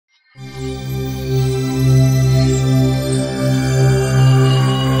One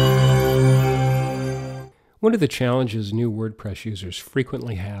of the challenges new WordPress users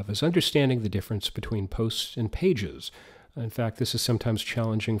frequently have is understanding the difference between posts and pages. In fact, this is sometimes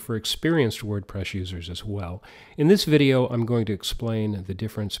challenging for experienced WordPress users as well. In this video, I'm going to explain the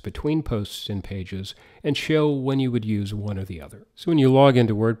difference between posts and pages and show when you would use one or the other. So when you log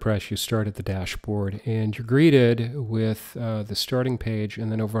into WordPress, you start at the dashboard and you're greeted with the starting page,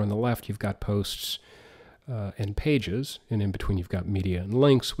 and then over on the left you've got posts and pages, and in between you've got media and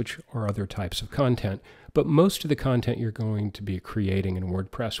links, which are other types of content. But most of the content you're going to be creating in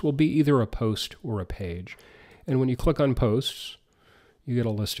WordPress will be either a post or a page. And when you click on posts, you get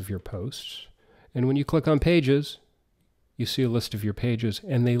a list of your posts. And when you click on pages, you see a list of your pages,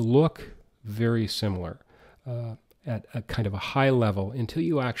 and they look very similar at a kind of a high level until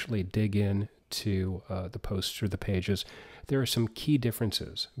you actually dig in to the posts or the pages. There are some key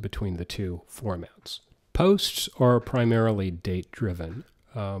differences between the two formats. Posts are primarily date-driven.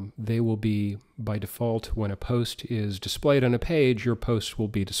 They will be, by default, when a post is displayed on a page, your post will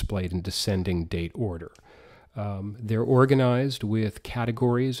be displayed in descending date order. They're organized with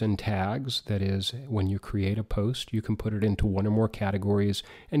categories and tags. That is, when you create a post, you can put it into one or more categories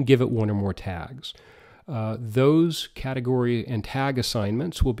and give it one or more tags. Those category and tag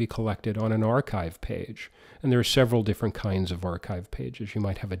assignments will be collected on an archive page. And there are several different kinds of archive pages. You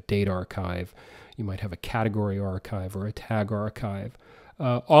might have a date archive, you might have a category archive, or a tag archive.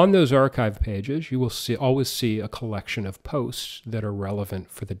 On those archive pages, you will always see a collection of posts that are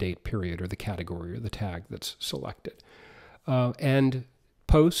relevant for the date period or the category or the tag that's selected. And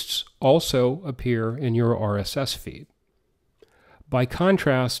posts also appear in your RSS feed. By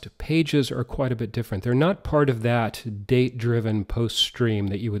contrast, pages are quite a bit different. They're not part of that date-driven post stream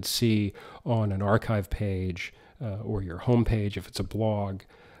that you would see on an archive page or your home page if it's a blog.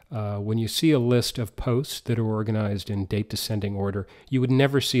 When you see a list of posts that are organized in date descending order, you would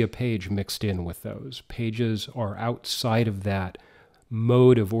never see a page mixed in with those. Pages are outside of that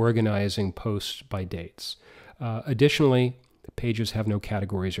mode of organizing posts by dates. Additionally, pages have no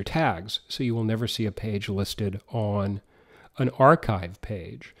categories or tags, so you will never see a page listed on an archive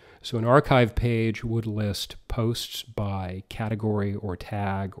page. So an archive page would list posts by category or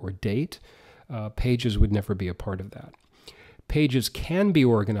tag or date. Pages would never be a part of that. Pages can be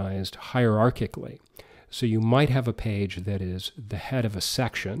organized hierarchically. So you might have a page that is the head of a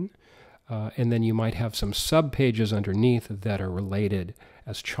section, and then you might have some sub-pages underneath that are related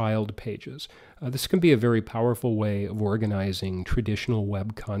as child pages. This can be a very powerful way of organizing traditional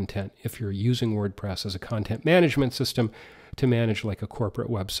web content if you're using WordPress as a content management system to manage like a corporate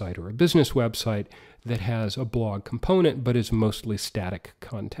website or a business website that has a blog component but is mostly static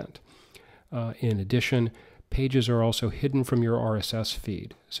content. In addition, pages are also hidden from your RSS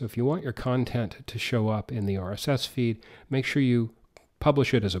feed. So if you want your content to show up in the RSS feed, make sure you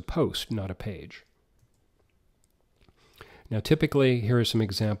publish it as a post, not a page. Now typically, here are some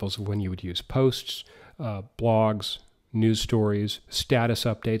examples of when you would use posts, blogs, news stories, status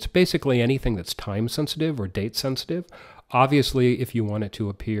updates, basically anything that's time sensitive or date sensitive. Obviously, if you want it to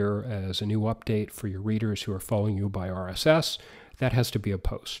appear as a new update for your readers who are following you by RSS, that has to be a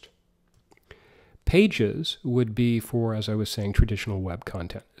post. Pages would be for, as I was saying, traditional web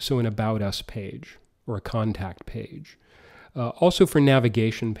content. So an About Us page or a contact page. Also for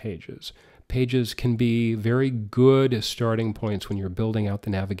navigation pages. Pages can be very good starting points when you're building out the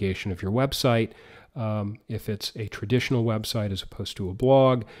navigation of your website. If it's a traditional website as opposed to a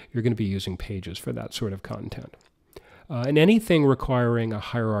blog, you're going to be using pages for that sort of content. And anything requiring a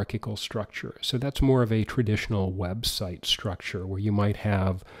hierarchical structure. So that's more of a traditional website structure where you might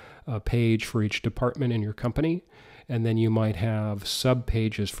have a page for each department in your company, and then you might have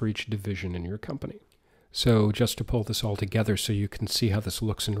sub-pages for each division in your company. So just to pull this all together so you can see how this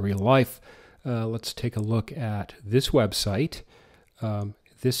looks in real life, let's take a look at this website.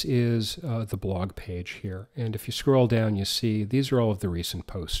 This is the blog page here, and if you scroll down, you see these are all of the recent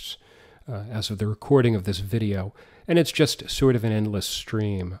posts as of the recording of this video, and it's just sort of an endless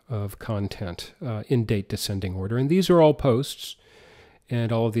stream of content in date descending order, and these are all posts.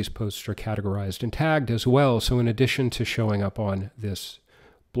 And all of these posts are categorized and tagged as well. So in addition to showing up on this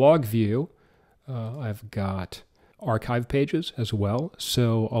blog view, I've got archive pages as well.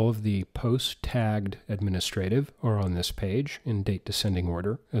 So all of the posts tagged administrative are on this page in date descending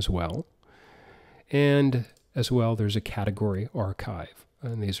order as well. And as well, there's a category archive.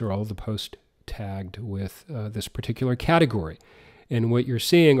 And these are all the posts tagged with this particular category. And what you're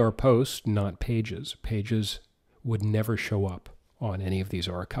seeing are posts, not pages. Pages would never show up on any of these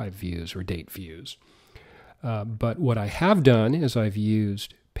archive views or date views. But what I have done is I've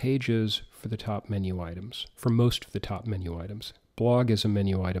used pages for the top menu items, for most of the top menu items. Blog is a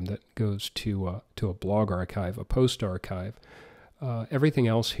menu item that goes to a blog archive, a post archive. Everything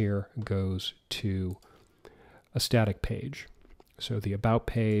else here goes to a static page. So the About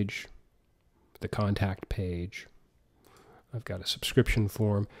page, the Contact page, I've got a subscription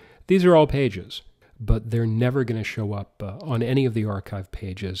form. These are all pages, but they're never going to show up on any of the archive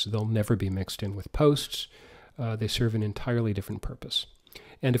pages. They'll never be mixed in with posts. They serve an entirely different purpose.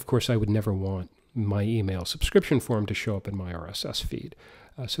 And of course, I would never want my email subscription form to show up in my RSS feed.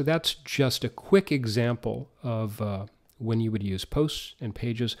 So that's just a quick example of when you would use posts and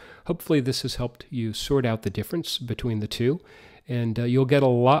pages. Hopefully this has helped you sort out the difference between the two. And you'll get a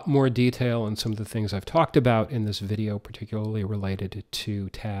lot more detail on some of the things I've talked about in this video, particularly related to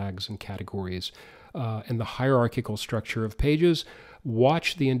tags and categories and the hierarchical structure of pages.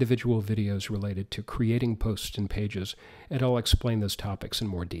 Watch the individual videos related to creating posts and pages, and I'll explain those topics in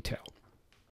more detail.